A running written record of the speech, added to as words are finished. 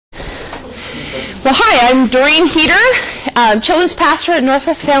Well, hi, I'm Dorene Heeter, children's pastor at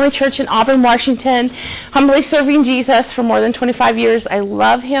Northwest Family Church in Auburn, Washington, humbly serving Jesus for more than 25 years. I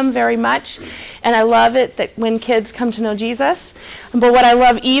love him very much, and I love it that when kids come to know Jesus. But what I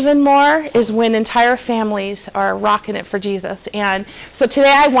love even more is when entire families are rocking it for Jesus. And so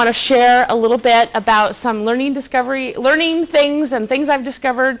today I want to share a little bit about some learning things and things I've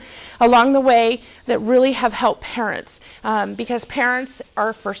discovered along the way that really have helped parents. Because parents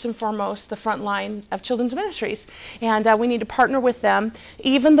are first and foremost the front line of children's ministries. And we need to partner with them,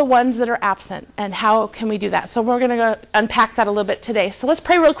 even the ones that are absent. And how can we do that? So we're going to go unpack that a little bit today. So let's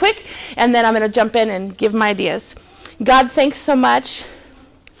pray real quick, and then I'm going to jump in and give my ideas. God, thanks so much.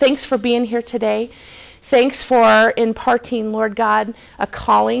 Thanks for being here today. Thanks for imparting, Lord God, a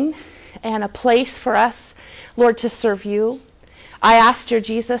calling and a place for us, Lord, to serve you. I ask, dear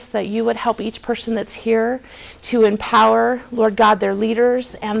Jesus, that you would help each person that's here to empower, Lord God, their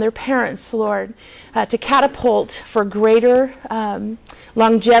leaders and their parents, Lord, to catapult for greater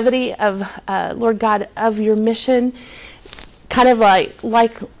longevity of, Lord God, of your mission, kind of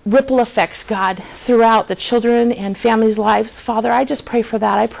like ripple effects, God, throughout the children and families' lives. Father, I just pray for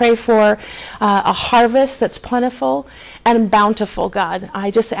that. I pray for a harvest that's plentiful and bountiful, God.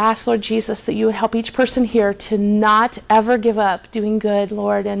 I just ask, Lord Jesus, that you would help each person here to not ever give up doing good,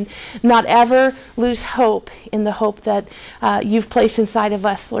 Lord, and not ever lose hope in the hope that you've placed inside of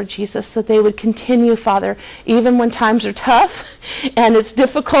us, Lord Jesus, that they would continue, Father, even when times are tough and it's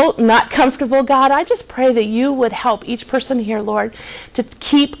difficult, not comfortable, God. I just pray that you would help each person here, Lord, to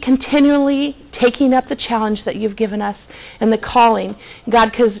keep continually taking up the challenge that you've given us and the calling,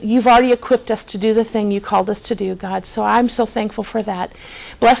 God, because you've already equipped us to do the thing you called us to do, God. So I'm so thankful for that.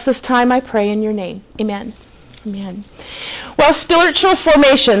 Bless this time, I pray, in your name. Amen. Amen. Well, spiritual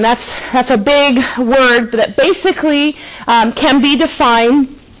formation, that's a big word that basically can be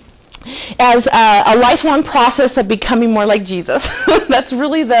defined as a lifelong process of becoming more like Jesus. That's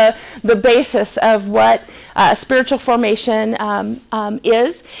really the basis of what spiritual formation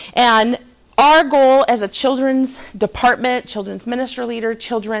is. And our goal as a children's department, children's minister leader,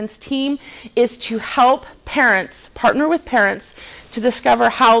 children's team is to help parents, partner with parents, to discover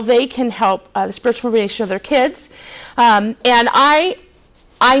how they can help the spiritual formation of their kids. And I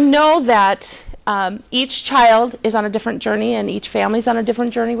know that each child is on a different journey and each family is on a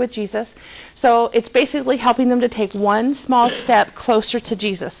different journey with Jesus. So it's basically helping them to take one small step closer to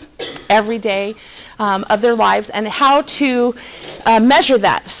Jesus every day of their lives, and how to measure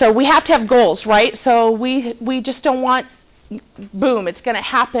that. So we have to have goals, right? So we just don't want, boom, it's going to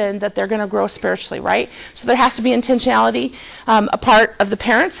happen that they're going to grow spiritually, right? So there has to be intentionality a part of the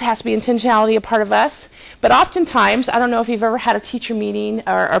parents, has to be intentionality a part of us. But oftentimes, I don't know if you've ever had a teacher meeting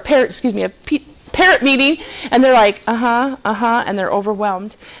or a parent meeting, and they're like, and they're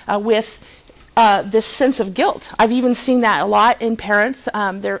overwhelmed with this sense of guilt. I've even seen that a lot in parents.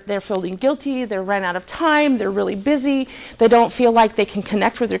 They're feeling guilty. They're run out of time. They're really busy. They don't feel like they can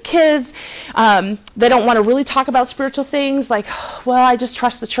connect with their kids. They don't want to really talk about spiritual things like, well, I just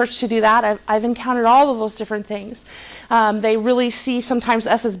trust the church to do that. I've encountered all of those different things. They really see sometimes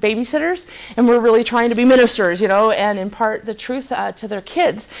us as babysitters, and we're really trying to be ministers, and impart the truth to their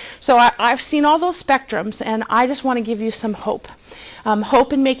kids. So I've seen all those spectrums, and I just want to give you some hope.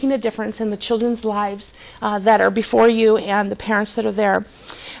 Hope in making a difference in the children's lives that are before you and the parents that are there.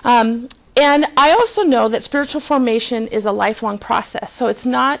 And I also know that spiritual formation is a lifelong process. So it's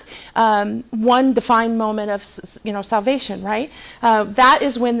not one defined moment of salvation, right? That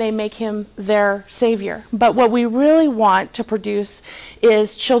is when they make him their Savior. But what we really want to produce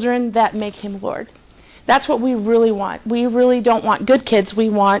is children that make him Lord. That's what we really want. We really don't want good kids. We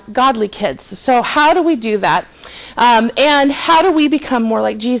want godly kids. So how do we do that? And how do we become more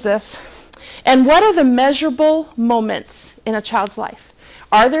like Jesus? And what are the measurable moments in a child's life?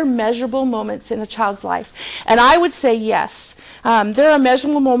 Are there measurable moments in a child's life? And I would say yes. There are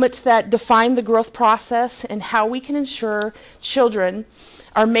measurable moments that define the growth process and how we can ensure children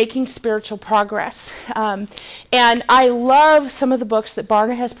are making spiritual progress. And I love some of the books that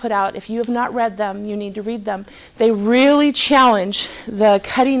Barna has put out. If you have not read them, you need to read them. They really challenge the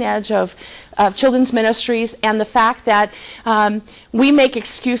cutting edge of children's ministries and the fact that we make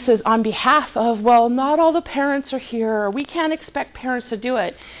excuses on behalf of, well, not all the parents are here, or we can't expect parents to do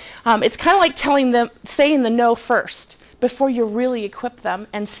it. It's kind of like saying the no first before you really equip them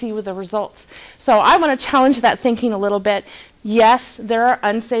and see with the results. So I want to challenge that thinking a little bit. Yes, there are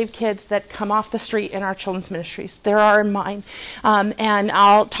unsaved kids that come off the street in our children's ministries. There are in mine. And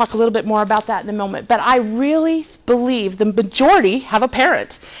I'll talk a little bit more about that in a moment. But I really believe the majority have a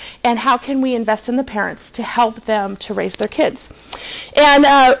parent. And how can we invest in the parents to help them to raise their kids?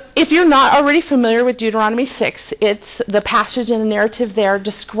 And if you're not already familiar with Deuteronomy 6, it's the passage and the narrative there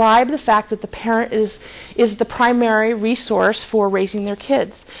describe the fact that the parent is the primary resource for raising their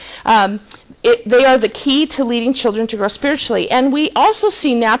kids. They are the key to leading children to grow spiritually. And we also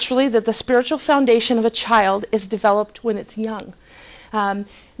see naturally that the spiritual foundation of a child is developed when it's young.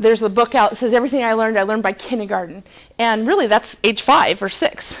 There's a book out that says everything I learned by kindergarten. And really that's age 5 or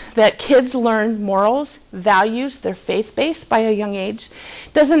 6, that kids learn morals, values, their faith base by a young age.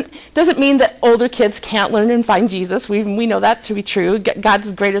 Doesn't mean that older kids can't learn and find Jesus. We know that to be true.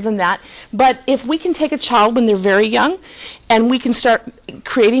 God's greater than that. But if we can take a child when they're very young and we can start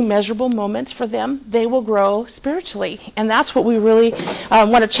creating measurable moments for them, they will grow spiritually. And that's what we really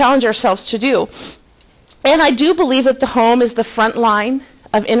want to challenge ourselves to do. And I do believe that the home is the front line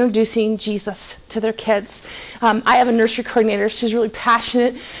of introducing Jesus to their kids. I have a nursery coordinator. She's really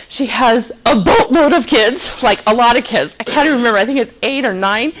passionate. She has a boatload of kids, like a lot of kids. I can't even remember. I think it's 8 or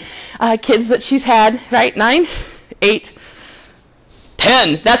 9 kids that she's had, right? 9, 8,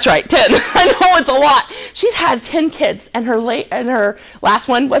 10. That's right, 10. I know it's a lot. She's had 10 kids, and her last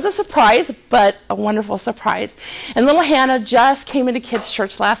one was a surprise, but a wonderful surprise. And little Hannah just came into kids'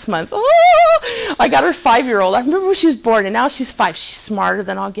 church last month. Oh, I got her 5-year-old. I remember when she was born, and now she's 5. She's smarter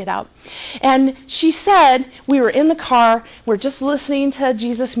than I'll get out. And she said, we were in the car, we're just listening to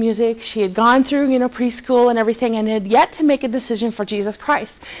Jesus music. She had gone through, preschool and everything, and had yet to make a decision for Jesus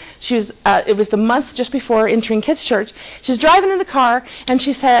Christ. It was the month just before entering kids' church. She was driving in the car, and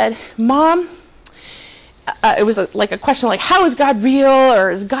she said, Mom, it was like a question like, how is God real? Or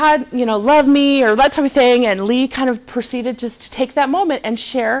is God, love me? Or that type of thing. And Lee kind of proceeded just to take that moment and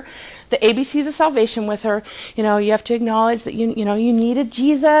share the ABCs of salvation with her. You have to acknowledge that you needed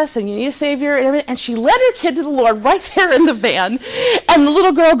Jesus and you need a Savior and everything. And she led her kid to the Lord right there in the van. And the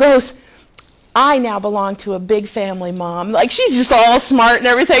little girl goes, I now belong to a big family, Mom. Like, she's just all smart and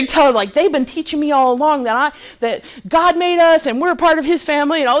everything. Tell her, like, they've been teaching me all along that God made us and we're a part of His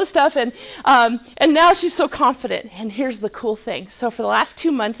family and all this stuff. And now she's so confident. And here's the cool thing. So for the last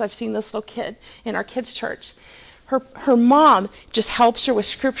 2 months, I've seen this little kid in our kids' church. Her mom just helps her with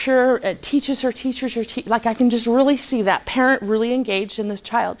scripture, teaches her, like I can just really see that parent really engaged in this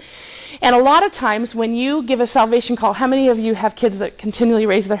child. And a lot of times when you give a salvation call, how many of you have kids that continually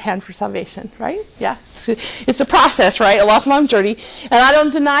raise their hand for salvation, right? Yeah, it's a process, right? A lifelong journey. And I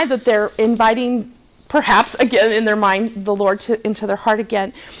don't deny that they're inviting, perhaps again in their mind, the Lord into their heart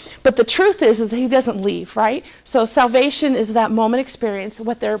again. But the truth is that He doesn't leave, right? So salvation is that moment experience.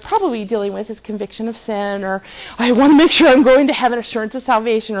 What they're probably dealing with is conviction of sin, or I want to make sure I'm going to heaven, assurance of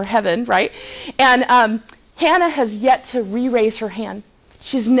salvation, or heaven, right? And Hannah has yet to re-raise her hand.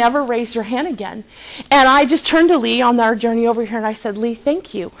 She's never raised her hand again. And I just turned to Lee on our journey over here, and I said, Lee,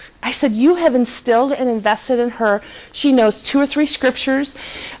 thank you. I said, you have instilled and invested in her. She knows 2 or 3 scriptures.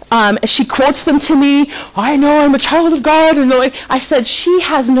 She quotes them to me. I know I'm a child of God. And I said, she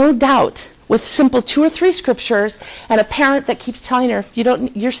has no doubt with simple 2 or 3 scriptures and a parent that keeps telling her,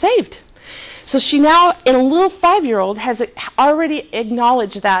 you're saved. So she now, in a little 5-year-old, has already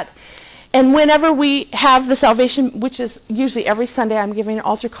acknowledged that. And whenever we have the salvation, which is usually every Sunday I'm giving an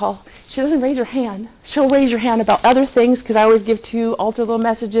altar call, she doesn't raise her hand. She'll raise her hand about other things, because I always give 2 altar little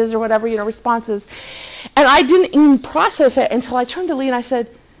messages or whatever, responses. And I didn't even process it until I turned to Lee and I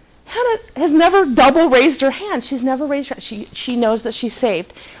said, Hannah has never double raised her hand. She's never raised her hand. She knows that she's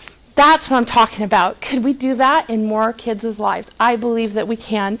saved. That's what I'm talking about. Could we do that in more kids' lives? I believe that we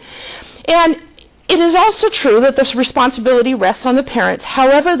can. And it is also true that this responsibility rests on the parents.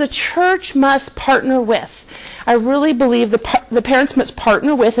 However, the church must partner with. I really believe the parents must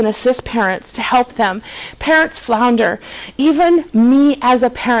partner with and assist parents to help them. Parents flounder. Even me as a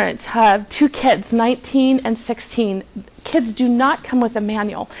parent have 2 kids, 19 and 16. Kids do not come with a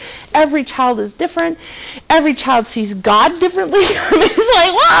manual. Every child is different. Every child sees God differently. I mean, it's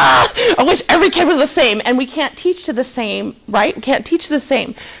like, wow! I wish every kid was the same. And we can't teach to the same, right? We can't teach the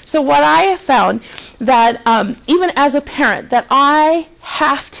same. So what I have found that even as a parent, that I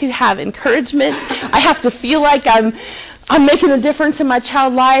have to have encouragement. I have to feel like I'm making a difference in my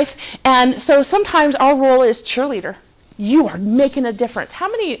child's life. And so sometimes our role is cheerleader. You are making a difference. How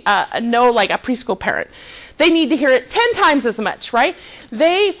many know like a preschool parent? They need to hear it 10 times as much, right?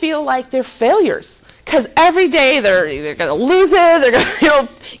 They feel like they're failures because every day they're either going to lose it, they're going to,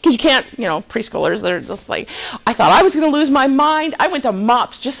 because you can't, preschoolers, they're just like, I thought I was going to lose my mind. I went to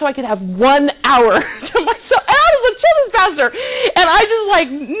MOPS just so I could have 1 hour to myself. And I was a children's pastor. And I just like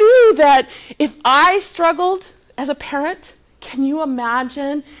knew that if I struggled as a parent, can you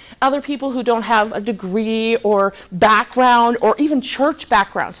imagine other people who don't have a degree or background or even church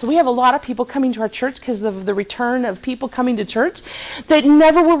background? So we have a lot of people coming to our church because of the return of people coming to church that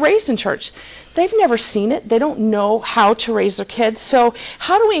never were raised in church. They've never seen it. They don't know how to raise their kids. So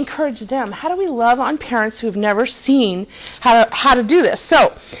how do we encourage them? How do we love on parents who've never seen how to do this?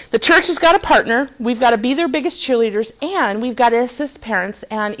 So the church has got to partner. We've got to be their biggest cheerleaders, and we've got to assist parents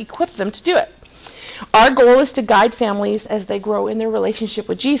and equip them to do it. Our goal is to guide families as they grow in their relationship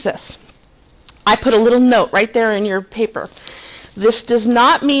with Jesus. I put a little note right there in your paper. This does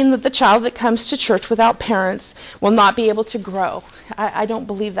not mean that the child that comes to church without parents will not be able to grow. I don't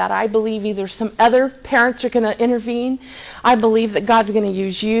believe that. I believe either some other parents are going to intervene. I believe that God's going to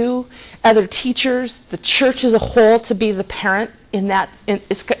use you, other teachers, the church as a whole to be the parent in that.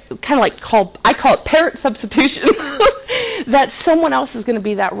 It's kind of like I call it parent substitution, that someone else is going to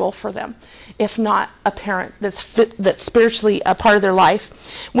be that role for them, if not a parent that's spiritually a part of their life.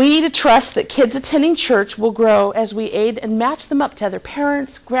 We need to trust that kids attending church will grow as we aid and match them up to other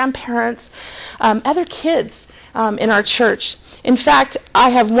parents, grandparents, other kids in our church. In fact, I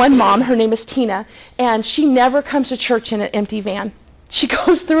have one mom, her name is Tina, and she never comes to church in an empty van. She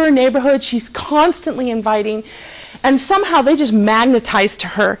goes through her neighborhood, she's constantly inviting, and somehow they just magnetize to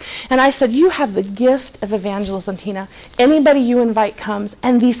her. And I said, you have the gift of evangelism, Tina. Anybody you invite comes.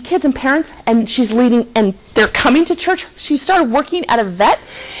 And these kids and parents, and she's leading, and they're coming to church. She started working at a vet,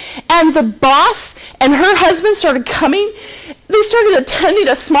 and the boss and her husband started coming. They started attending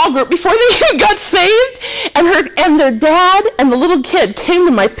a small group before they even got saved. And their dad and the little kid came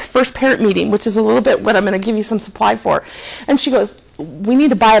to my first parent meeting, which is a little bit what I'm going to give you some supply for. And she goes, we need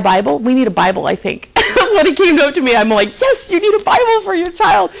to buy a Bible. We need a Bible, I think. When he came up to me, I'm like, yes, you need a Bible for your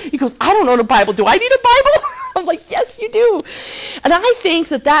child. He goes, I don't own a Bible. Do I need a Bible? I'm like, yes, you do. And I think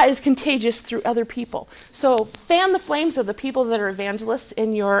that is contagious through other people. So fan the flames of the people that are evangelists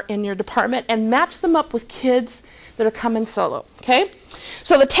in your department and match them up with kids that are coming solo, okay?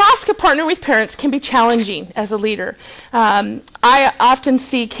 So the task of partnering with parents can be challenging as a leader. I often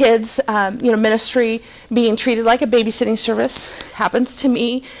see kids, ministry being treated like a babysitting service. Happens to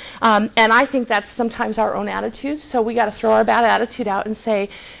me. And I think that's sometimes our own attitude. So we got to throw our bad attitude out and say,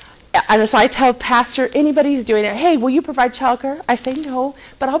 and so I tell pastor, anybody who's doing it, hey, will you provide childcare? I say, no,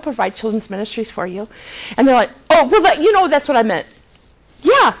 but I'll provide children's ministries for you. And they're like, oh, well, that's what I meant.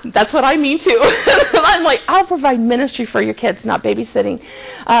 Yeah, that's what I mean too. I'm like, I'll provide ministry for your kids, not babysitting.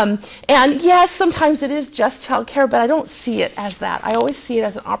 And yes, sometimes it is just childcare, but I don't see it as that. I always see it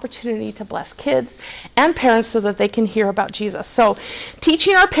as an opportunity to bless kids and parents so that they can hear about Jesus. So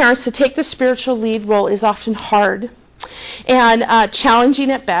teaching our parents to take the spiritual lead role is often hard and challenging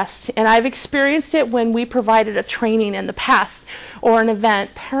at best. And I've experienced it when we provided a training in the past or an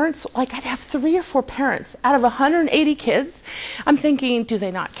event. Parents, like I'd have 3 or 4 parents out of 180 kids. I'm thinking, do they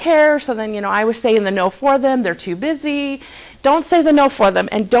not care? So then, I was saying the no for them. They're too busy. Don't say the no for them,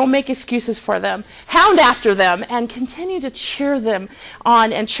 and don't make excuses for them. Hound after them and continue to cheer them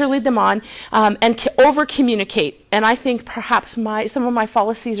on and cheerlead them on and over-communicate. And I think perhaps some of my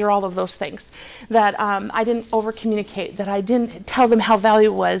fallacies are all of those things. That I didn't over-communicate, that I didn't tell them how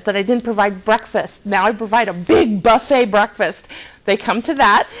valuable it was, that I didn't provide breakfast. Now I provide a big buffet breakfast. They come to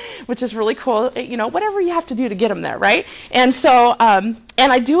that, which is really cool. Whatever you have to do to get them there, right? And so, and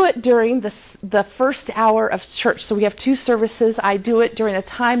I do it during the first hour of church. So we have 2 services. I do it during a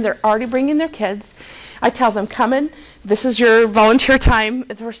time they're already bringing their kids. I tell them, come in. This is your volunteer time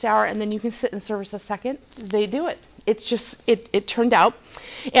at the first hour, and then you can sit in service a second. They do it. It's just, it turned out.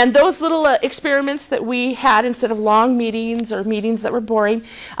 And those little experiments that we had instead of long meetings or meetings that were boring,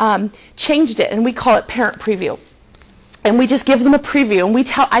 changed it, and we call it parent preview. And we just give them a preview,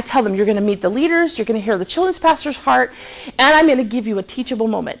 and I tell them, you're going to meet the leaders, you're going to hear the children's pastor's heart, and I'm going to give you a teachable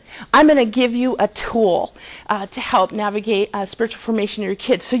moment. I'm going to give you a tool to help navigate spiritual formation of your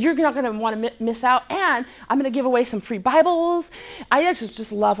kids. So you're not going to want to miss out, and I'm going to give away some free Bibles. I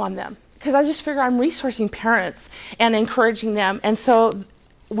just love on them, because I just figure I'm resourcing parents and encouraging them. And so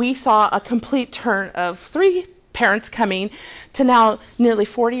we saw a complete turn of 3 parents coming to now nearly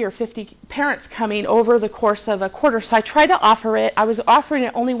 40 or 50 parents coming over the course of a quarter. So I try to offer it. I was offering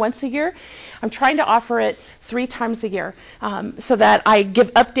it only once a year. I'm trying to offer it 3 times a year so that I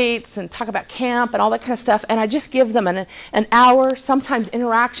give updates and talk about camp and all that kind of stuff. And I just give them an hour, sometimes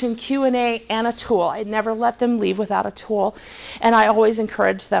interaction, Q&A, and a tool. I never let them leave without a tool. And I always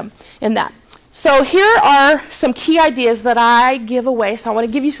encourage them in that. So here are some key ideas that I give away. So I want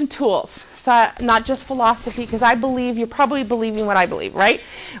to give you some tools. not just philosophy, because I believe you're probably believing what I believe, right?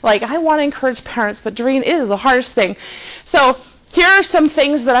 Like, I want to encourage parents, but Dorene, it is the hardest thing. So here are some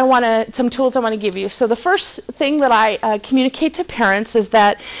things that some tools I want to give you. So the first thing that I communicate to parents is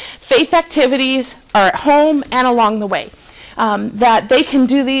that faith activities are at home and along the way. That they can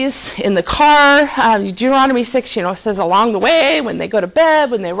do these in the car. Deuteronomy 6, says along the way, when they go to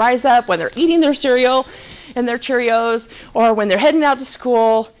bed, when they rise up, when they're eating their cereal and their Cheerios, or when they're heading out to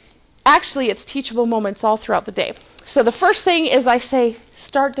school. Actually, it's teachable moments all throughout the day. So the first thing is I say,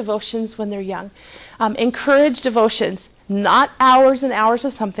 start devotions when they're young. Encourage devotions, not hours and hours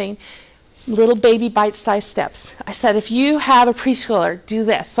of something, little baby bite-sized steps. I said, if you have a preschooler, do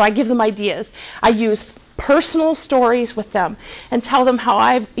this. So I give them ideas. I use personal stories with them and tell them how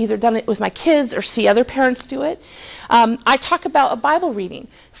I've either done it with my kids or see other parents do it. I talk about a Bible reading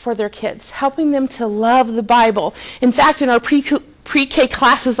for their kids, helping them to love the Bible. In fact, in our pre-K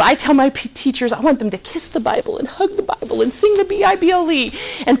classes, I tell my teachers I want them to kiss the Bible and hug the Bible and sing the B-I-B-L-E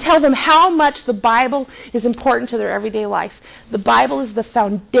and tell them how much the Bible is important to their everyday life. The Bible is the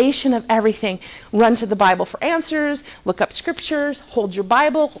foundation of everything. Run to the Bible for answers, look up scriptures, hold your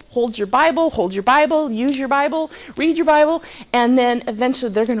Bible, use your Bible, read your Bible, and then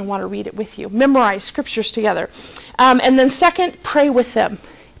eventually they're going to want to read it with you. Memorize scriptures together. And then second, pray with them.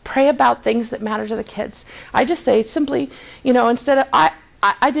 Pray about things that matter to the kids. I just say simply, instead of,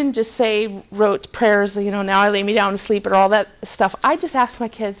 I didn't just say, wrote prayers, now I lay me down to sleep or all that stuff. I just asked my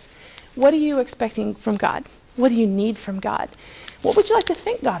kids, what are you expecting from God? What do you need from God? What would you like to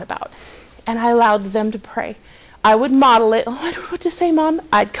thank God about? And I allowed them to pray. I would model it. Oh, I don't know what to say, Mom.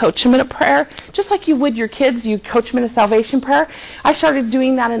 I'd coach them in a prayer. Just like you would your kids, you coach them in a salvation prayer. I started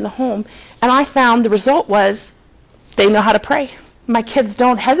doing that in the home. And I found the result was they know how to pray. My kids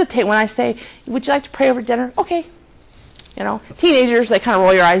don't hesitate when I say, would you like to pray over dinner? Okay. Teenagers, they kind of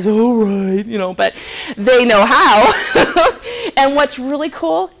roll your eyes, all right, but they know how. And what's really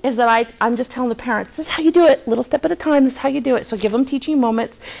cool is that I'm just telling the parents, this is how you do it, little step at a time, this is how you do it. So give them teaching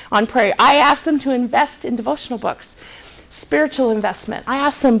moments on prayer. I ask them to invest in devotional books, spiritual investment. I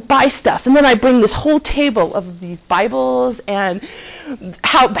ask them buy stuff, and then I bring this whole table of these Bibles and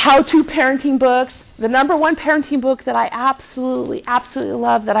how-to parenting books. The number one parenting book that I absolutely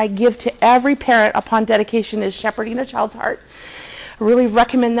love that I give to every parent upon dedication is Shepherding a Child's Heart. I really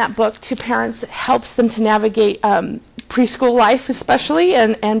recommend that book to parents. It helps them to navigate preschool life especially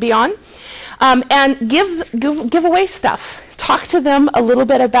and beyond. And give away stuff. Talk to them a little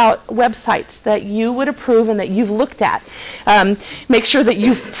bit about websites that you would approve and that you've looked at. Make sure that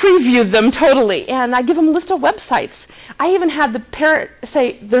you've previewed them totally. And I give them a list of websites. I even had the parent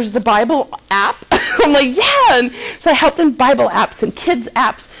say, there's the Bible app. I'm like, yeah. And so I help them Bible apps and kids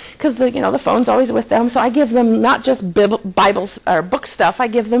apps because the phone's always with them. So I give them not just Bibles or book stuff. I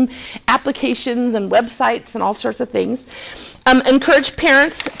give them applications and websites and all sorts of things. Encourage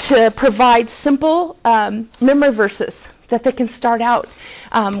parents to provide simple memory verses that they can start out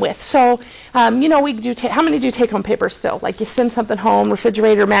with. So, we do. How many do take home paper still? Like you send something home,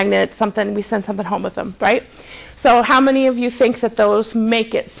 refrigerator magnet, something. We send something home with them, right? So, how many of you think that those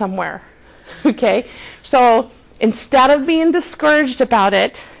make it somewhere? Okay. So instead of being discouraged about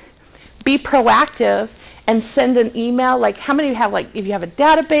it, be proactive and send an email. Like how many of you have if you have a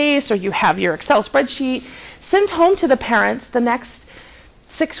database or you have your Excel spreadsheet, send home to the parents the next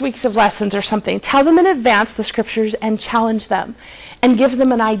 6 weeks of lessons or something. Tell them in advance the scriptures and challenge them and give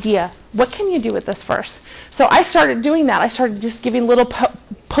them an idea. What can you do with this verse? So I started doing that. I started just giving little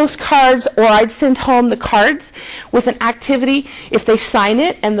postcards, or I'd send home the cards with an activity. If they sign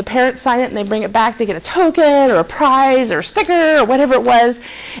it and the parents sign it and they bring it back, they get a token or a prize or a sticker or whatever it was.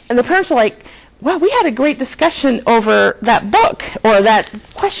 And the parents are like, well, we had a great discussion over that book or that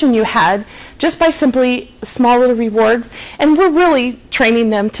question you had just by simply small little rewards. And we're really training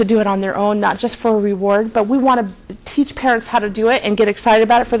them to do it on their own, not just for a reward, but we want to teach parents how to do it and get excited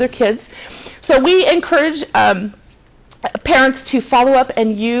about it for their kids. So we encourage parents to follow up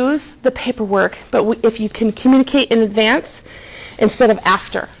and use the paperwork, but if you can communicate in advance instead of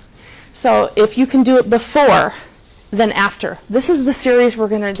after. So if you can do it before, then after. This is the series we're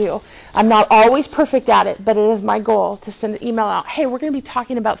going to do. I'm not always perfect at it, but it is my goal to send an email out. Hey, we're going to be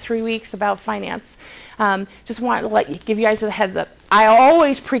talking about 3 weeks about finance. Just want to give you guys a heads up. I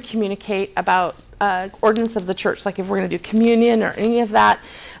always pre-communicate about ordinance of the church, like if we're going to do communion or any of that,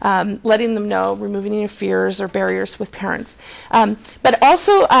 letting them know, removing any fears or barriers with parents. But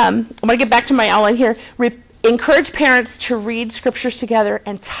also, I'm going to get back to my outline here. encourage parents to read scriptures together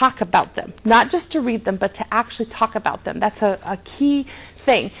and talk about them. Not just to read them, but to actually talk about them. That's a key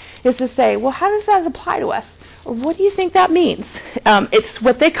thing, is to say, well, how does that apply to us? Or what do you think that means? It's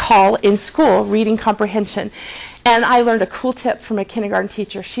what they call in school reading comprehension. And I learned a cool tip from a kindergarten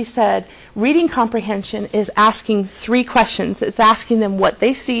teacher. She said, reading comprehension is asking 3 questions. It's asking them what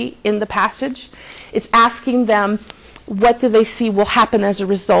they see in the passage. It's asking them what do they see will happen as a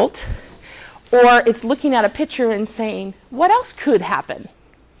result. Or it's looking at a picture and saying, what else could happen?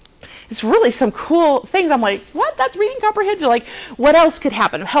 It's really some cool things. I'm like, what? That's reading comprehension. Like, what else could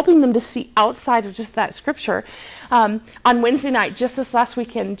happen? I'm helping them to see outside of just that scripture. On Wednesday night, just this last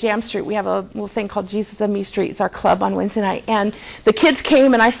weekend, Jam Street, we have a little thing called Jesus and Me Street. It's our club on Wednesday night. And the kids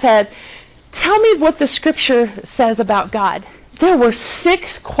came and I said, tell me what the scripture says about God. There were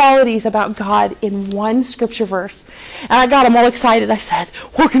 6 qualities about God in one scripture verse. And I got them all excited. I said,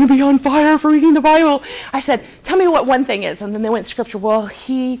 we're going to be on fire for reading the Bible. I said, tell me what one thing is. And then they went to scripture. Well,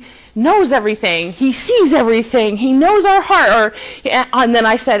 he knows everything. He sees everything. He knows our heart. And then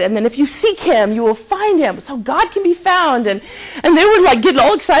I said, and then if you seek him, you will find him. So God can be found. And they were like getting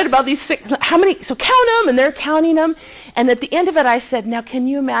all excited about these 6. How many? So count them. And they're counting them. And at the end of it, I said, now can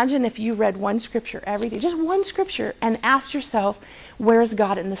you imagine if you read one scripture every day, just one scripture, and asked yourself, where is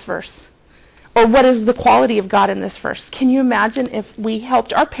God in this verse? Or what is the quality of God in this verse? Can you imagine if we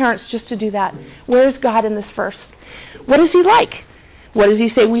helped our parents just to do that? Where is God in this verse? What is he like? What does he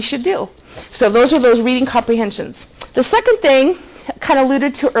say we should do? So those are those reading comprehensions. The second thing, kind of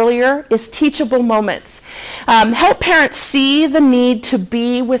alluded to earlier, is teachable moments. Help parents see the need to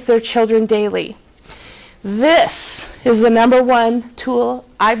be with their children daily. This is the number one tool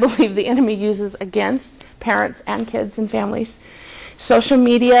I believe the enemy uses against parents and kids and families. Social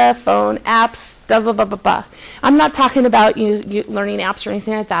media, phone, apps, blah, blah, blah, blah, blah. I'm not talking about you learning apps or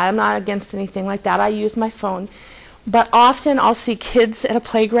anything like that. I'm not against anything like that. I use my phone. But often I'll see kids at a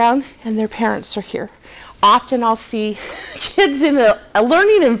playground and their parents are here. Often I'll see kids in a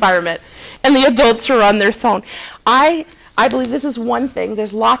learning environment and the adults are on their phone. I believe this is one thing.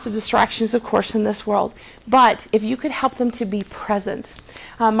 There's lots of distractions, of course, in this world. But if you could help them to be present.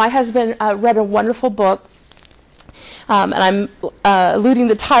 My husband read a wonderful book, and I'm alluding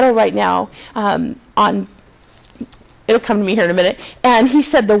the title right now on, it'll come to me here in a minute. And he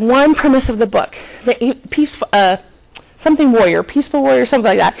said the one premise of the book, the peaceful, Peaceful Warrior, something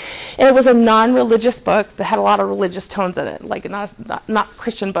like that. And it was a non-religious book that had a lot of religious tones in it, like not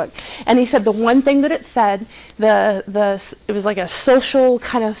Christian book. And he said the one thing that it said, it was like a social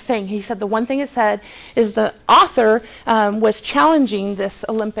kind of thing. He said the one thing it said is the author was challenging this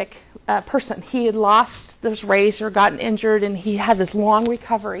Olympic person. He had lost this race or gotten injured, and he had this long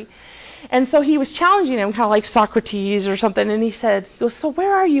recovery. And so he was challenging him, kind of like Socrates or something. And he said, "So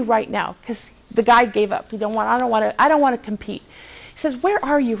where are you right now?" Because the guy gave up. I don't want to compete. He says, "Where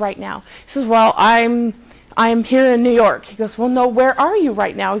are you right now?" He says, "Well, I'm here in New York." He goes, "Well, no, where are you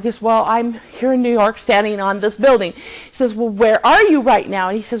right now?" He goes, "Well, I'm here in New York standing on this building." He says, "Well, where are you right now?"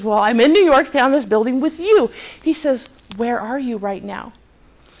 And he says, "Well, I'm in New York standing on this building with you." He says, "Where are you right now?"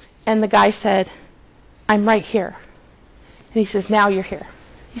 And the guy said, "I'm right here." And he says, "Now you're here."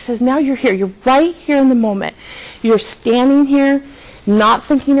 He says, "Now you're here. You're right here in the moment. You're standing here, not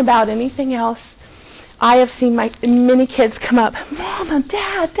thinking about anything else." I have seen many kids come up, "Mama,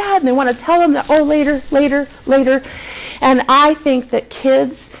 Dad," and they want to tell them that, "Oh, later, later, later." And I think that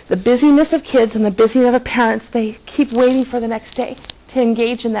kids, the busyness of kids and the busyness of parents, they keep waiting for the next day to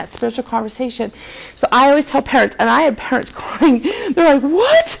engage in that spiritual conversation. So I always tell parents, and I had parents crying, they're like,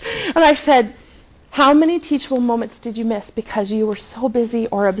 "What?" And I said, how many teachable moments did you miss because you were so busy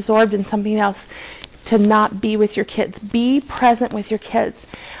or absorbed in something else to not be with your kids? Be present with your kids.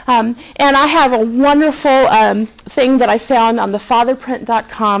 And I have a wonderful thing that I found on the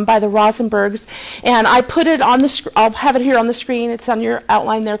fatherprint.com by the Rosenbergs, and I put it on the I'll have it here on the screen. It's on your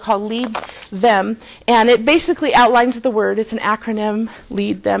outline there, called Lead Them, and it basically outlines the word. It's an acronym,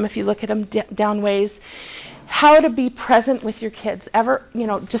 Lead Them, if you look at them down ways. How to be present with your kids.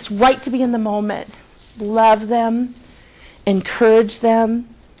 Just right to be in the moment. Love them, encourage them,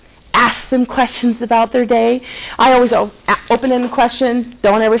 ask them questions about their day. I always open-ended question.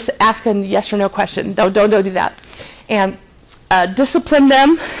 Don't ever ask a yes or no question. Don't do that. And discipline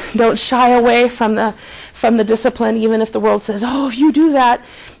them. Don't shy away from the discipline, even if the world says, "Oh, if you do that,"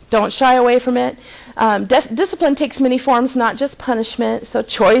 don't shy away from it. Discipline takes many forms, not just punishment. So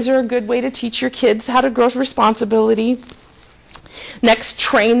chores are a good way to teach your kids how to grow responsibility. Next,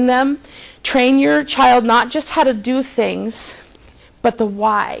 train them. Train your child not just how to do things, but the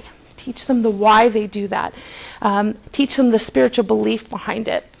why. Teach them the why they do that. Teach them the spiritual belief behind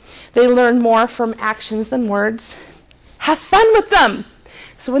it. They learn more from actions than words. Have fun with them.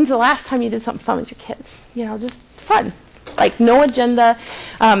 So when's the last time you did something fun with your kids? Just fun. Like no agenda.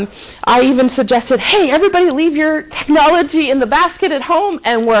 I even suggested, hey, everybody leave your technology in the basket at home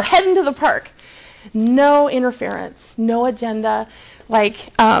and we're heading to the park. No interference, no agenda.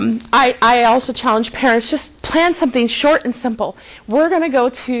 I also challenge parents, just plan something short and simple. We're going to go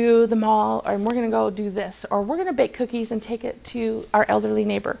to the mall, or we're going to go do this, or we're going to bake cookies and take it to our elderly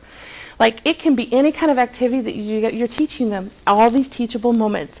neighbor. It can be any kind of activity that you're teaching them, all these teachable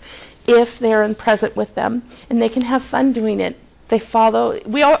moments, if they're present with them, and they can have fun doing it. They follow.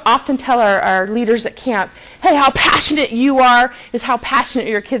 We often tell our leaders at camp, hey, how passionate you are is how passionate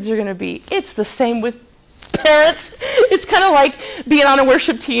your kids are going to be. It's the same with parents. It's kind of like being on a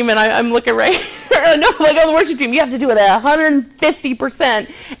worship team, and I'm looking right on the worship team. You have to do it at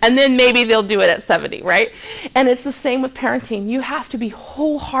 150%, and then maybe they'll do it at 70, right? And it's the same with parenting. You have to be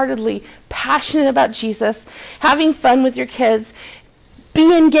wholeheartedly passionate about Jesus, having fun with your kids,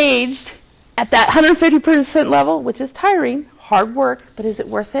 be engaged at that 150% level, which is tiring, hard work, but is it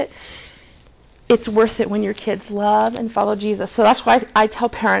worth it? It's worth it when your kids love and follow Jesus. So that's why I tell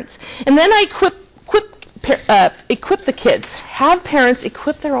parents. And then I equip the kids. Have parents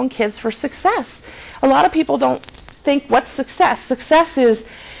equip their own kids for success. A lot of people don't think, what's success? Success is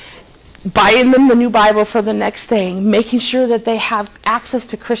buying them the new Bible for the next thing, making sure that they have access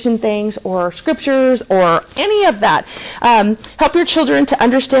to Christian things or scriptures or any of that. Help your children to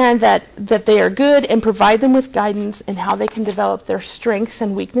understand that they are good and provide them with guidance in how they can develop their strengths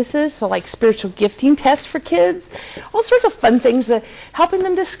and weaknesses. So like spiritual gifting tests for kids, all sorts of fun things that helping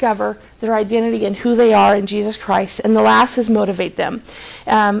them discover their identity and who they are in Jesus Christ. And the last is motivate them.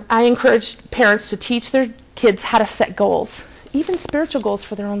 I encourage parents to teach their kids how to set goals, even spiritual goals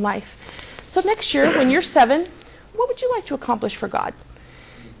for their own life. So next year, when you're 7, what would you like to accomplish for God?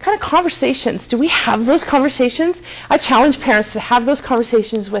 Kind of conversations. Do we have those conversations? I challenge parents to have those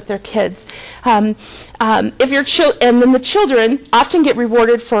conversations with their kids. And then the children often get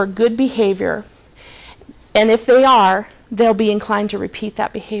rewarded for good behavior. And if they are, they'll be inclined to repeat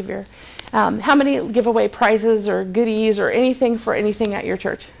that behavior. How many give away prizes or goodies or anything for anything at your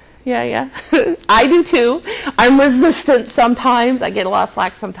church? Yeah. I do too. I'm resistant sometimes. I get a lot of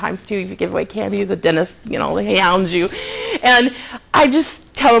flack sometimes too. If you give away candy, the dentist, he hounds you. And I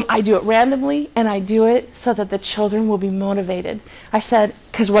just tell them I do it randomly, and I do it so that the children will be motivated. I said,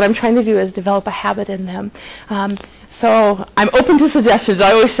 because what I'm trying to do is develop a habit in them. So I'm open to suggestions.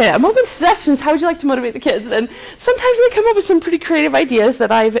 I always say, I'm open to suggestions. How would you like to motivate the kids? And sometimes they come up with some pretty creative ideas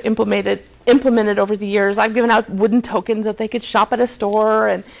that I've implemented over the years. I've given out wooden tokens that they could shop at a store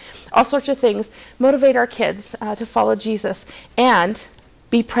and all sorts of things. Motivate our kids to follow Jesus and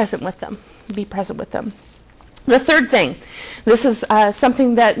be present with them. Be present with them. The third thing, this is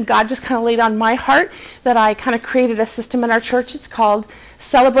something that God just kind of laid on my heart, that I kind of created a system in our church. It's called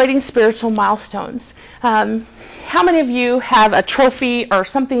Celebrating Spiritual Milestones. How many of you have a trophy or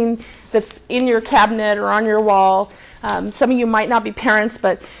something that's in your cabinet or on your wall? Some of you might not be parents,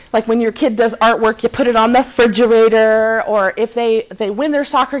 but like when your kid does artwork, you put it on the refrigerator, or if they win their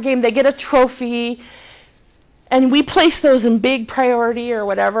soccer game, they get a trophy. And we place those in big priority or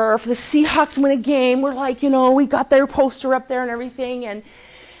whatever. Or if the Seahawks win a game, we're like, we got their poster up there and everything. And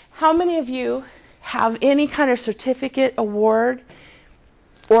how many of you have any kind of certificate, award,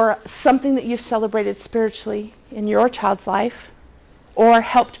 or something that you've celebrated spiritually in your child's life, or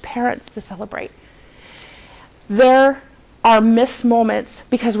helped parents to celebrate? There are missed moments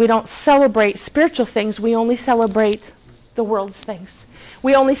because we don't celebrate spiritual things. We only celebrate the world's things.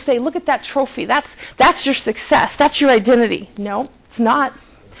 We only say, look at that trophy. That's your success. That's your identity. No, it's not.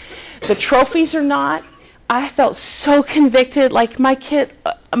 The trophies are not. I felt so convicted, like my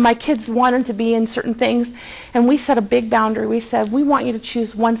kids wanted to be in certain things, and we set a big boundary. We said, we want you to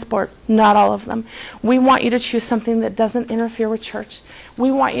choose one sport, not all of them. We want you to choose something that doesn't interfere with church. We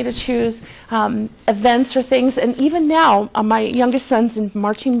want you to choose events or things. And even now, my youngest son's in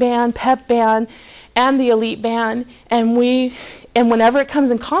marching band, pep band, and the elite band, and whenever it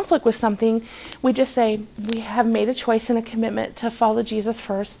comes in conflict with something, we just say, we have made a choice and a commitment to follow Jesus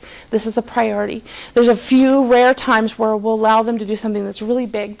first. This is a priority. There's a few rare times where we'll allow them to do something that's really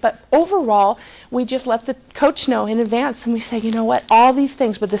big, but overall, we just let the coach know in advance, and we say, you know what, all these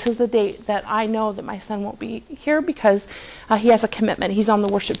things, but this is the date that I know that my son won't be here because he has a commitment. He's on the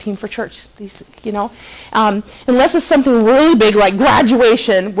worship team for church. Unless it's something really big like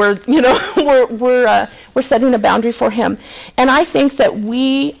graduation, we're setting a boundary for him. And I think that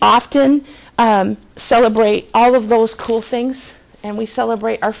we often celebrate all of those cool things and we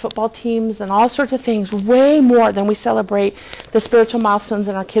celebrate our football teams and all sorts of things way more than we celebrate the spiritual milestones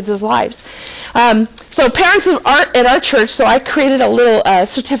in our kids' lives. So parents at our church, so I created a little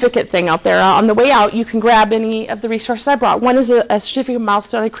certificate thing out there. On the way out, you can grab any of the resources I brought. One is a certificate of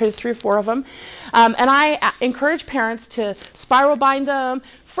milestone. I created 3 or 4 of them. And I encourage parents to spiral bind them,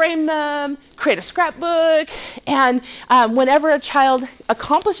 frame them, create a scrapbook, and whenever a child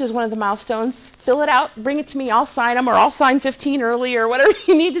accomplishes one of the milestones, fill it out, bring it to me, I'll sign them, or I'll sign 15 early, or whatever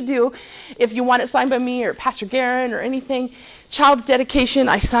you need to do. If you want it signed by me or Pastor Garen or anything, child's dedication,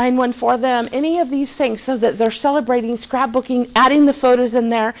 I sign one for them, any of these things, so that they're celebrating, scrapbooking, adding the photos in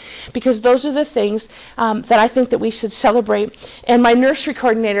there, because those are the things that I think that we should celebrate. And my nursery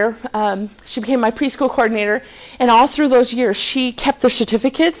coordinator, she became my preschool coordinator, and all through those years, she kept their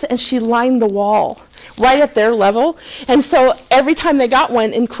certificates, and she lined the wall right at their level. And so every time they got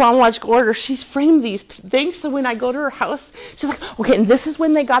one in chronological order, she's framed these things. So when I go to her house, she's like, okay, and this is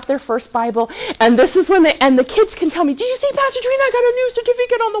when they got their first Bible, and this is when and the kids can tell me, did you see Pastor Dorene? I got a new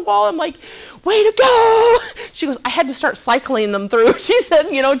certificate on the wall. I'm like, way to go. She goes, I had to start cycling them through, she said,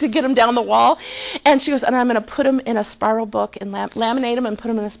 to get them down the wall. And she goes, and I'm going to put them in a spiral book and laminate them and put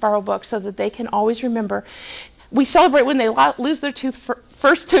them in a spiral book so that they can always remember. We celebrate when they lose their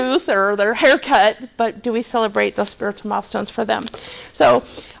first tooth or their haircut, but do we celebrate those spiritual milestones for them? So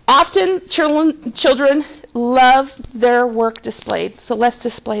often children love their work displayed, so let's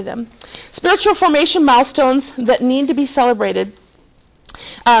display them. Spiritual formation milestones that need to be celebrated,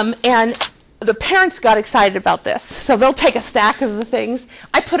 and the parents got excited about this. So they'll take a stack of the things.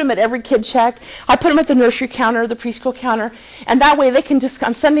 I put them at every kid check. I put them at the nursery counter, the preschool counter, and that way they can just,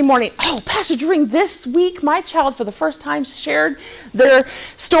 on Sunday morning, oh, Pastor Dorene, this week my child for the first time shared their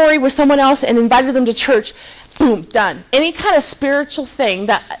story with someone else and invited them to church. Boom, done. Any kind of spiritual thing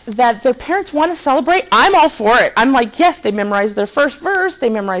that their parents want to celebrate, I'm all for it. I'm like, yes, they memorized their first verse, they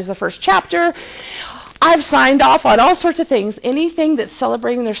memorized the first chapter. I've signed off on all sorts of things. Anything that's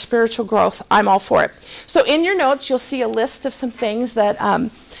celebrating their spiritual growth, I'm all for it. So in your notes, you'll see a list of some things that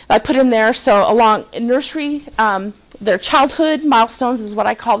I put in there. So along in nursery, their childhood milestones is what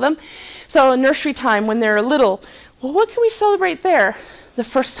I call them. So in nursery time, when they're little, well, what can we celebrate there? The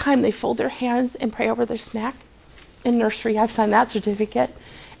first time they fold their hands and pray over their snack. In nursery, I've signed that certificate.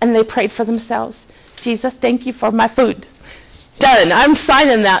 And they prayed for themselves. Jesus, thank you for my food. Done. I'm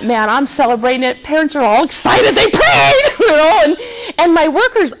signing that, man. I'm celebrating it. Parents are all excited. They prayed, and my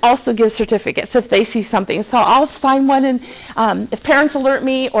workers also give certificates if they see something. So I'll sign one, and if parents alert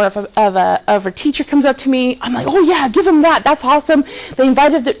me, or if a teacher comes up to me, I'm like, oh yeah, give them that. That's awesome. They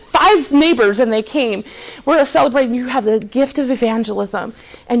invited 5 neighbors, and they came. We're celebrating. You have the gift of evangelism,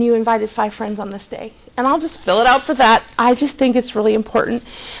 and you invited 5 friends on this day. And I'll just fill it out for that. I just think it's really important.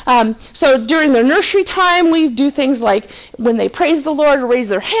 So during their nursery time, we do things like when they praise the Lord or raise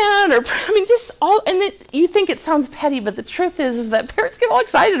their hand, or just all. And you think it sounds petty, but the truth is that parents get all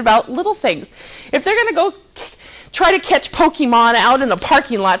excited about little things. If they're going to go try to catch Pokemon out in a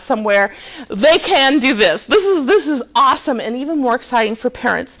parking lot somewhere, they can do this. This is awesome, and even more exciting for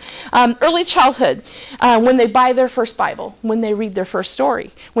parents. Early childhood, when they buy their first Bible, when they read their first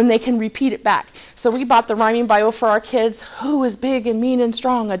story, when they can repeat it back. So we bought the rhyming Bible for our kids. Who is big and mean and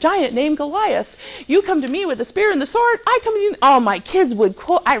strong? A giant named Goliath. You come to me with the spear and the sword. I come to you. Oh, my kids would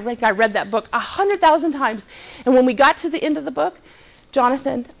quote. I read that book 100,000 times. And when we got to the end of the book,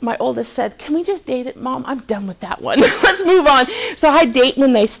 Jonathan, my oldest, said, can we just date it, Mom? I'm done with that one. Let's move on. So I date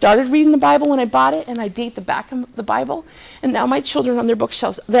when they started reading the Bible when I bought it, and I date the back of the Bible. And now my children on their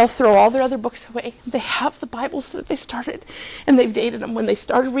bookshelves, they'll throw all their other books away. They have the Bibles that they started, and they've dated them when they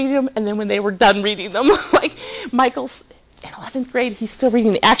started reading them and then when they were done reading them. Like Michael's in 11th grade, he's still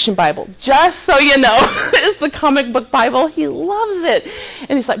reading the Action Bible. Just so you know, it's the comic book Bible. He loves it.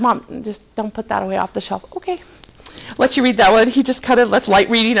 And he's like, Mom, just don't put that away off the shelf. Okay. Let you read that one. He just kind of left light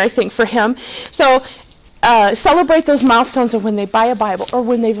reading, I think, for him. So celebrate those milestones of when they buy a Bible, or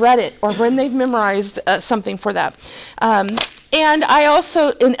when they've read it, or when they've memorized something for that. And I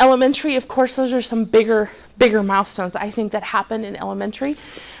also, in elementary, of course, those are some bigger milestones, I think, that happen in elementary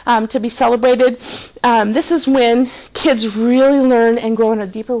to be celebrated. This is when kids really learn and grow in a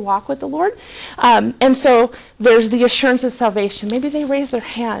deeper walk with the Lord. And so there's the assurance of salvation. Maybe they raise their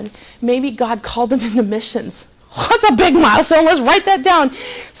hand. Maybe God called them into missions. That's a big milestone. Let's write that down.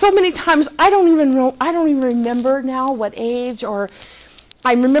 So many times, I don't even remember now what age, or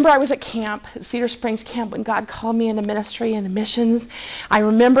I remember I was at camp, Cedar Springs camp, when God called me into ministry and missions. I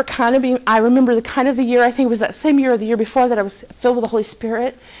remember the year, I think it was that same year or the year before, that I was filled with the Holy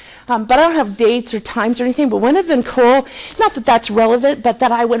Spirit. But I don't have dates or times or anything. But wouldn't it have been cool, not that that's relevant, but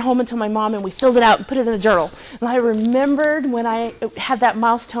that I went home and told my mom and we filled it out and put it in a journal. And I remembered when I had that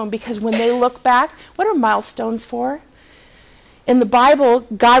milestone, because when they look back, what are milestones for? In the Bible,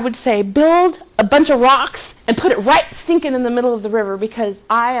 God would say, build a bunch of rocks and put it right stinking in the middle of the river because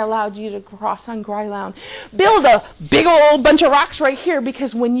I allowed you to cross on dry land. Build a big old bunch of rocks right here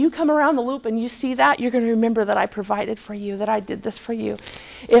because when you come around the loop and you see that, you're going to remember that I provided for you, that I did this for you.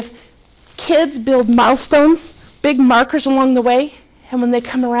 If kids build milestones, big markers along the way, and when they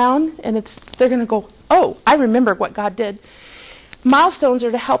come around, and they're going to go, oh, I remember what God did. Milestones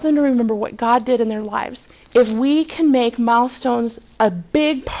are to help them to remember what God did in their lives. If we can make milestones a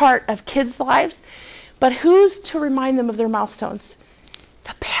big part of kids' lives, but who's to remind them of their milestones?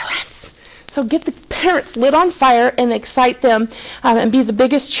 The parents. So get the parents lit on fire and excite them and be the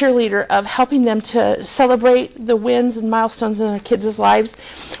biggest cheerleader of helping them to celebrate the wins and milestones in their kids' lives.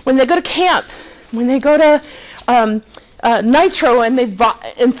 When they go to camp, when they go to Nitro and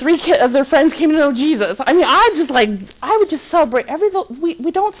and 3 of their friends came to know Jesus. I mean, I would just celebrate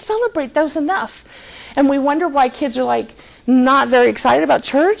we don't celebrate those enough. And we wonder why kids are not very excited about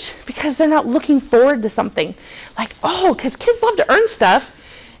church because they're not looking forward to something. Because kids love to earn stuff.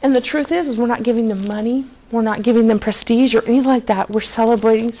 And the truth is we're not giving them money. We're not giving them prestige or anything like that. We're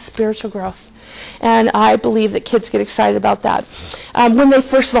celebrating spiritual growth. And I believe that kids get excited about that when they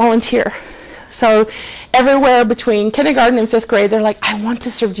first volunteer. So everywhere between kindergarten and 5th grade, they're like, I want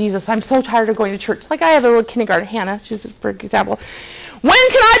to serve Jesus. I'm so tired of going to church. I have a little kindergarten, Hannah, she's for example. When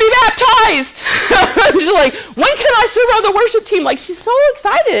can I be baptized? She's like, when can I serve on the worship team? She's so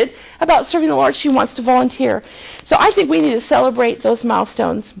excited about serving the Lord, she wants to volunteer. So I think we need to celebrate those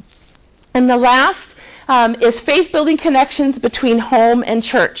milestones. And the last is faith-building connections between home and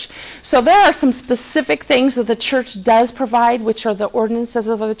church. So there are some specific things that the church does provide, which are the ordinances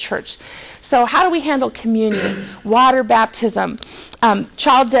of the church. So how do we handle communion, water baptism,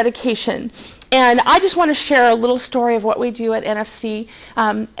 child dedication? And I just want to share a little story of what we do at NFC.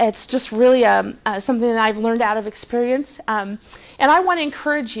 It's just really something that I've learned out of experience. And I want to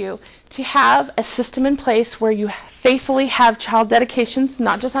encourage you to have a system in place where you faithfully have child dedications,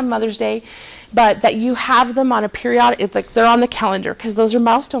 not just on Mother's Day, but that you have them on a periodic, it's they're on the calendar, because those are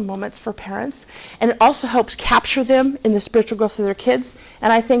milestone moments for parents. And it also helps capture them in the spiritual growth of their kids.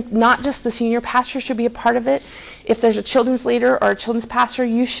 And I think not just the senior pastor should be a part of it. If there's a children's leader or a children's pastor,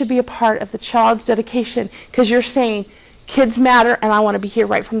 you should be a part of the child's dedication, because you're saying, kids matter, and I want to be here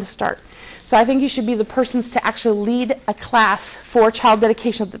right from the start. So I think you should be the persons to actually lead a class for child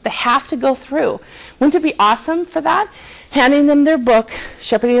dedication that they have to go through. Wouldn't it be awesome for that? Handing them their book,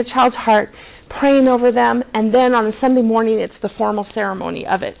 Shepherding a Child's Heart, praying over them, and then on a Sunday morning, it's the formal ceremony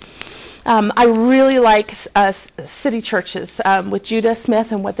of it. I really like city churches with Judah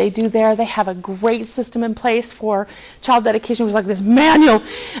Smith and what they do there. They have a great system in place for child dedication. It was this manual,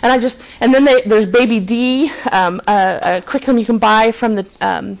 and then there's Baby D, a curriculum you can buy from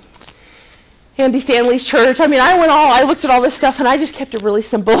the Andy Stanley's church. I looked at all this stuff and I just kept it really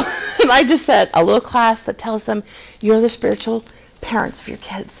simple. And I just said a little class that tells them you're the spiritual parents of your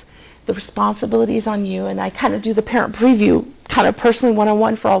kids. The responsibility is on you. And I kind of do the parent preview kind of personally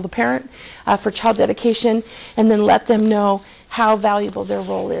one-on-one for all the parent for child dedication, and then let them know how valuable their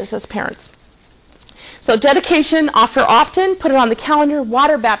role is as parents. So dedication, offer often, put it on the calendar.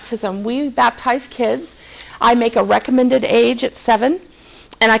 Water baptism, we baptize kids. I make a recommended age at 7.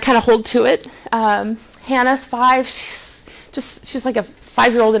 And I kind of hold to it. Hannah's 5. She's like a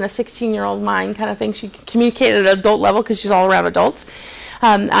 5-year-old in a 16-year-old mind kind of thing. She can communicate at an adult level because she's all around adults.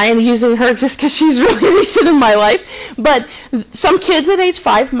 I am using her just because she's really recent in my life. But some kids at age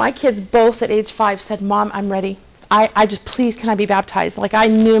 5, my kids both at age 5 said, Mom, I'm ready. I just, please, can I be baptized? I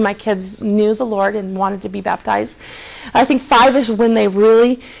knew my kids knew the Lord and wanted to be baptized. I think 5 is when they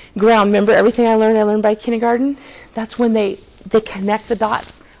really ground. Remember everything I learned by kindergarten? That's when they connect the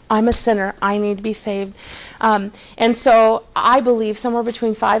dots. I'm a sinner. I need to be saved. And so I believe somewhere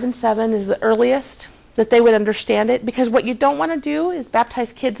between 5 and 7 is the earliest that they would understand it, because what you don't want to do is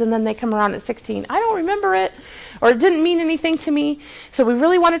baptize kids and then they come around at 16. I don't remember it, or it didn't mean anything to me. So we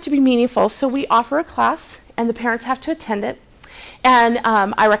really want it to be meaningful. So we offer a class and the parents have to attend it. And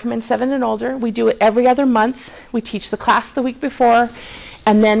I recommend 7 and older. We do it every other month. We teach the class the week before.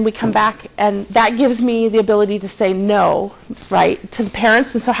 And then we come back, and that gives me the ability to say no, right, to the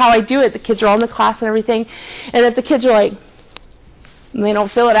parents. And so how I do it, the kids are all in the class and everything. And if the kids are they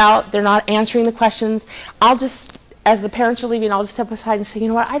don't fill it out, they're not answering the questions, I'll just as the parents are leaving, I'll just step aside and say, you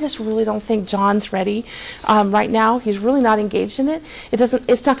know what, I just really don't think John's ready right now. He's really not engaged in it.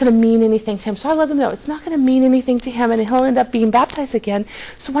 It's not going to mean anything to him. So I let them know it's not going to mean anything to him, and he'll end up being baptized again.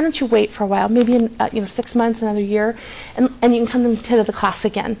 So why don't you wait for a while, maybe in 6 months, another year, and you can come to the class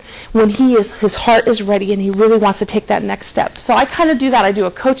again when his heart is ready and he really wants to take that next step. So I kind of do that. I do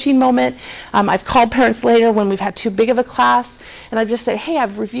a coaching moment. I've called parents later when we've had too big of a class. And I just say, hey,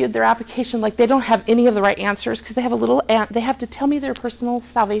 I've reviewed their application. Like, they don't have any of the right answers because they have to tell me their personal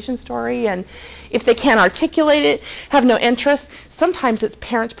salvation story. And if they can't articulate it, have no interest, sometimes it's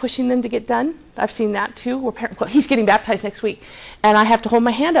parents pushing them to get done. I've seen that too. Well, he's getting baptized next week. And I have to hold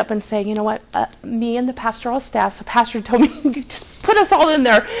my hand up and say, you know what, me and the pastoral staff, so pastor told me, just put us all in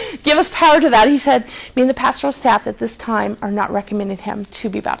there, give us power to that. He said, me and the pastoral staff at this time are not recommending him to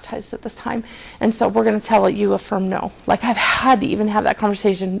be baptized at this time. And so we're going to tell you a firm no. Like, I've had to even have that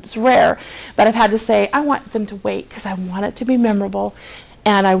conversation. It's rare, but I've had to say, I want them to wait because I want it to be memorable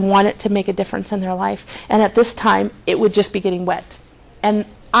and I want it to make a difference in their life. And at this time, it would just be getting wet. And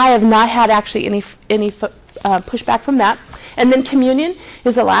I have not had actually any pushback from that. And then communion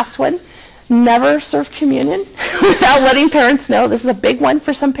is the last one. Never serve communion without letting parents know. This is a big one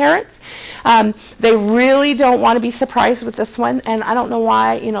for some parents. They really don't want to be surprised with this one, and I don't know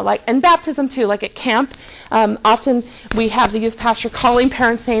why. And baptism too. Like at camp, often we have the youth pastor calling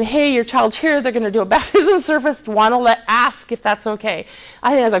parents saying, "Hey, your child's here. They're going to do a baptism service. Want to ask if that's okay?"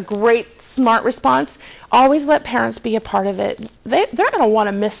 I think that's a great, smart response. Always let parents be a part of it. They're going to want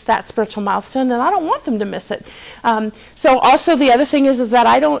to miss that spiritual milestone, and I don't want them to miss it. So also the other thing is that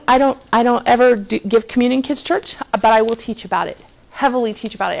I don't ever give communion in kids' church, but I will teach about it. Heavily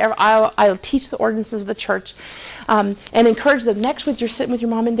teach about it. I'll teach the ordinances of the church, and encourage them. Next week you're sitting with your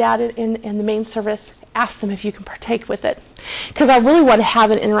mom and dad in the main service. Ask them if you can partake with it, because I really want to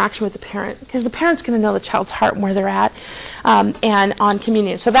have an interaction with the parent, because the parent's going to know the child's heart and where they're at, and on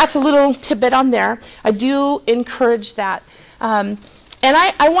communion. So that's a little tidbit on there. I do encourage that, and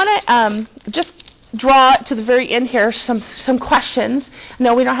I want to just draw to the very end here some questions.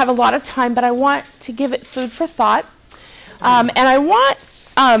 No, we don't have a lot of time, but I want to give it food for thought, and I want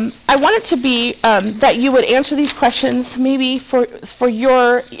it to be that you would answer these questions maybe for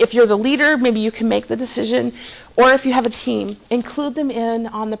if you're the leader, maybe you can make the decision, or if you have a team, include them in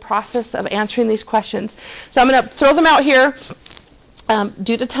on the process of answering these questions. So I'm going to throw them out here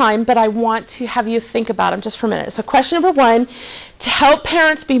due to time, but I want to have you think about them just for a minute. So question number 1, to help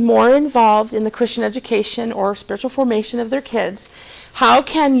parents be more involved in the Christian education or spiritual formation of their kids, how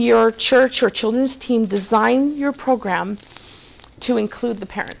can your church or children's team design your program to include the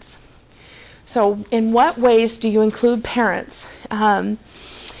parents? So in what ways do you include parents?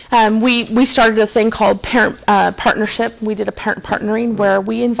 We started a thing called parent partnership. We did a parent partnering where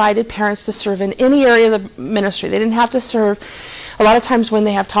we invited parents to serve in any area of the ministry. They didn't have to serve. A lot of times when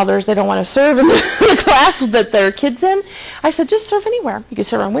they have toddlers, they don't want to serve in the class that their kid's in. I said, just serve anywhere. You can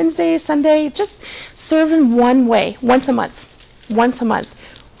serve on Wednesday, Sunday. Just serve in one way, once a month. Once a month.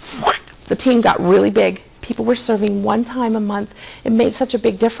 The team got really big. People were serving one time a month. It made such a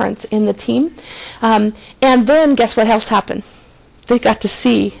big difference in the team. And then guess what else happened? They got to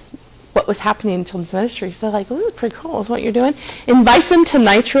see what was happening in children's ministries. They're like, ooh, pretty cool is what you're doing. Invite them to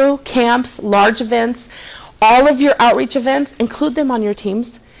Nitro, camps, large events, all of your outreach events. Include them on your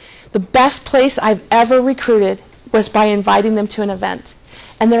teams. The best place I've ever recruited was by inviting them to an event.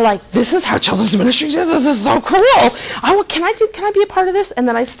 And they're like, this is how children's ministries is. This is so cool. Can I be a part of this? And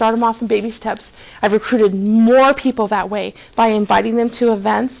then I start them off in baby steps. I've recruited more people that way by inviting them to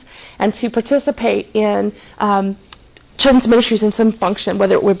events and to participate in children's ministries in some function,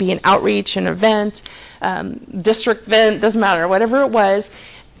 whether it would be an outreach, an event, district event, doesn't matter, whatever it was.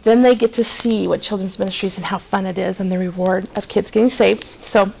 Then they get to see what children's ministries and how fun it is and the reward of kids getting saved.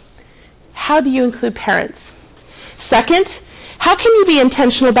 So how do you include parents? Second, how can you be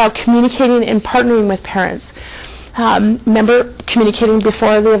intentional about communicating and partnering with parents? Remember, communicating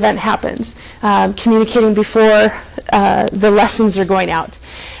before the event happens, communicating before the lessons are going out.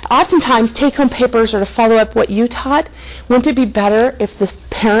 Oftentimes, take-home papers are to follow up what you taught. Wouldn't it be better if the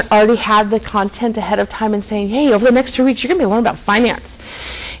parent already had the content ahead of time and saying, hey, over the next 2 weeks, you're going to be learning about finance.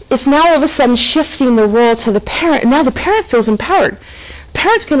 It's now all of a sudden shifting the role to the parent, and now the parent feels empowered. The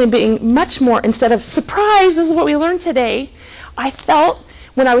parent's going to be much more, instead of, surprise, this is what we learned today. I felt,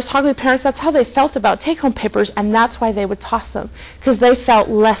 when I was talking to parents, that's how they felt about take-home papers, and that's why they would toss them, because they felt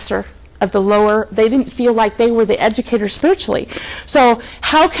lesser of the lower, they didn't feel like they were the educator spiritually. So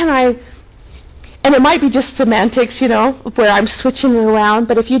how can I, and it might be just semantics, where I'm switching it around,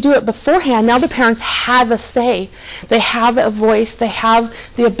 but if you do it beforehand, now the parents have a say. They have a voice. They have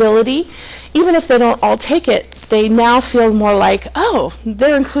the ability. Even if they don't all take it, they now feel more like, oh,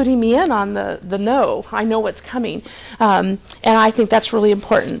 they're including me in on the no. I know what's coming. And I think that's really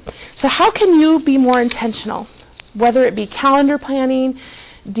important. So how can you be more intentional? Whether it be calendar planning,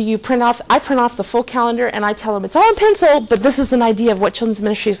 I print off the full calendar and I tell them it's all in pencil, but this is an idea of what children's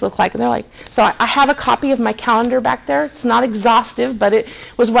ministries look like. And they're like, so I have a copy of my calendar back there. It's not exhaustive, but it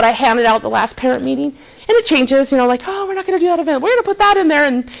was what I handed out at the last parent meeting. And it changes, like, oh, we're not going to do that event. We're going to put that in there.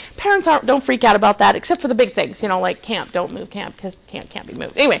 And parents don't freak out about that, except for the big things, like camp. Don't move camp because camp can't be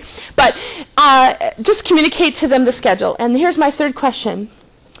moved. Anyway, but just communicate to them the schedule. And here's my third question.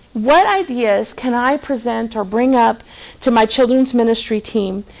 What ideas can I present or bring up to my children's ministry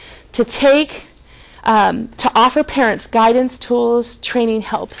team to offer parents guidance, tools, training,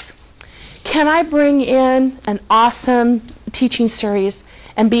 helps? Can I bring in an awesome teaching series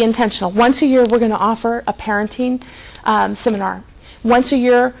and be intentional? Once a year, we're going to offer a parenting seminar. Once a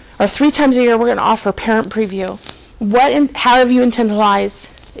year or 3 times a year, we're going to offer parent preview. How have you intentionalized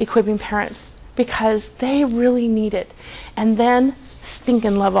equipping parents? Because they really need it. And then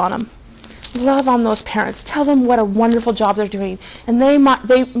stinking love on them. Love on those parents. Tell them what a wonderful job they're doing. And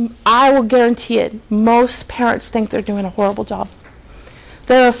I will guarantee it, most parents think they're doing a horrible job.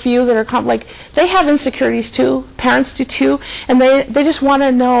 There are a few that are they have insecurities too. Parents do too. And they just want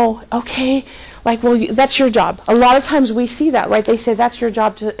to know, okay, well, that's your job. A lot of times we see that, right? They say, that's your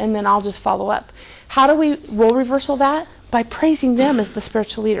job, and then I'll just follow up. How do we role reversal that? By praising them as the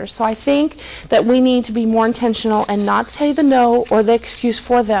spiritual leaders. So I think that we need to be more intentional and not say the no or the excuse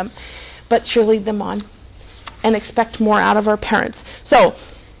for them, but cheerlead them on and expect more out of our parents. So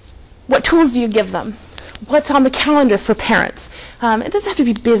what tools do you give them? What's on the calendar for parents? It doesn't have to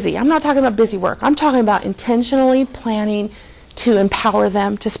be busy. I'm not talking about busy work. I'm talking about intentionally planning to empower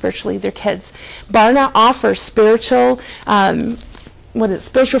them to spiritually lead their kids. Barna offers spiritual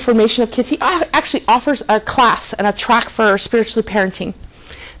formation of kids. He actually offers a class and a track for spiritually parenting.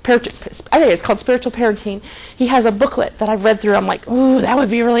 I think it's called Spiritual Parenting. He has a booklet that I've read through. I'm like, ooh, that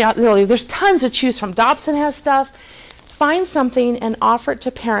would be really. There's tons to choose from. Dobson has stuff. Find something and offer it to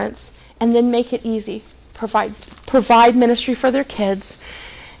parents, and then make it easy. Provide ministry for their kids.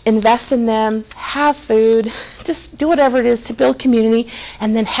 Invest in them. Have food. Just do whatever it is to build community,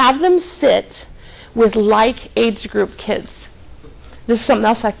 and then have them sit with like age group kids. This is something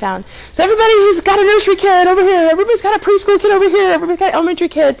else I found. So everybody who's got a nursery kid over here, everybody's got a preschool kid over here, everybody's got an elementary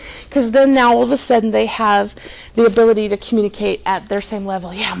kid, because then now all of a sudden they have the ability to communicate at their same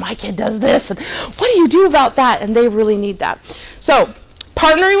level. Yeah, my kid does this, and what do you do about that? And they really need that. So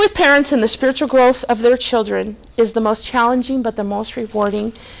partnering with parents in the spiritual growth of their children is the most challenging but the most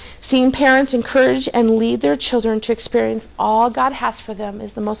rewarding. Seeing parents encourage and lead their children to experience all God has for them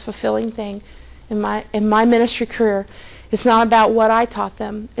is the most fulfilling thing in my ministry career. It's not about what I taught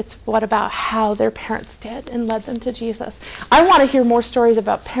them. It's about how their parents did and led them to Jesus. I want to hear more stories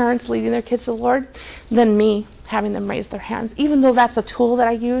about parents leading their kids to the Lord than me having them raise their hands. Even though that's a tool that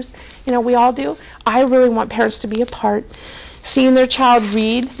I use, we all do. I really want parents to be a part. Seeing their child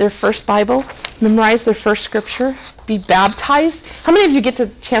read their first Bible, memorize their first scripture, be baptized. How many of you get the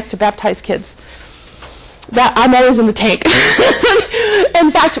chance to baptize kids? I'm always in the tank.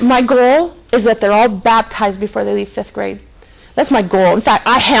 In fact, my goal is that they're all baptized before they leave 5th grade. That's my goal. In fact,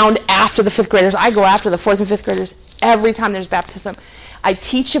 I hound after the 5th graders. I go after the 4th and 5th graders every time there's baptism. I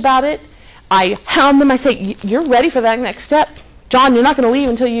teach about it. I hound them. I say, you're ready for that next step. John, you're not going to leave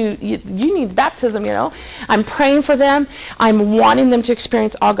until you need baptism, I'm praying for them. I'm wanting them to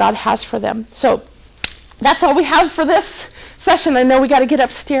experience all God has for them. So that's all we have for this session. I know we got to get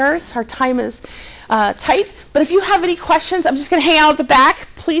upstairs. Our time is tight. But if you have any questions, I'm just going to hang out at the back.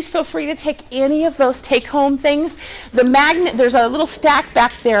 Please feel free to take any of those take-home things. The magnet, there's a little stack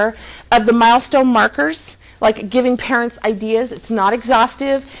back there of the Milestone markers, like giving parents ideas. It's not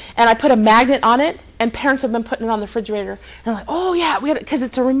exhaustive. And I put a magnet on it, and parents have been putting it on the refrigerator. And I'm like, oh, yeah, because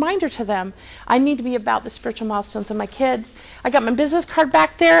it's a reminder to them. I need to be about the spiritual milestones of my kids. I got my business card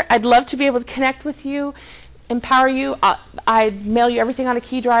back there. I'd love to be able to connect with you, empower you. I'd mail you everything on a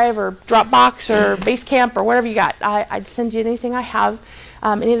key drive or Dropbox or Basecamp or whatever you got. I'd send you anything I have,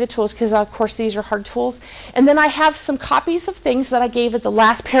 any of the tools, because of course these are hard tools. And then I have some copies of things that I gave at the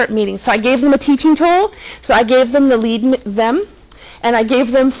last parent meeting. So I gave them a teaching tool. So I gave them the lead them, and I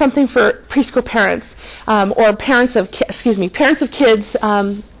gave them something for preschool parents or parents of kids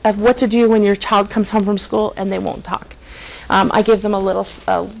of what to do when your child comes home from school and they won't talk. I give them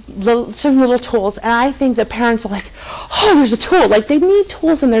some little tools, and I think that parents are like, oh, there's a tool. Like, they need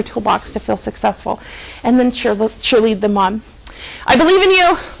tools in their toolbox to feel successful, and then cheerlead them on. I believe in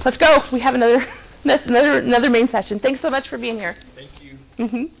you. Let's go. We have another main session. Thanks so much for being here. Thank you.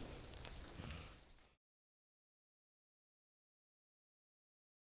 Mm-hmm.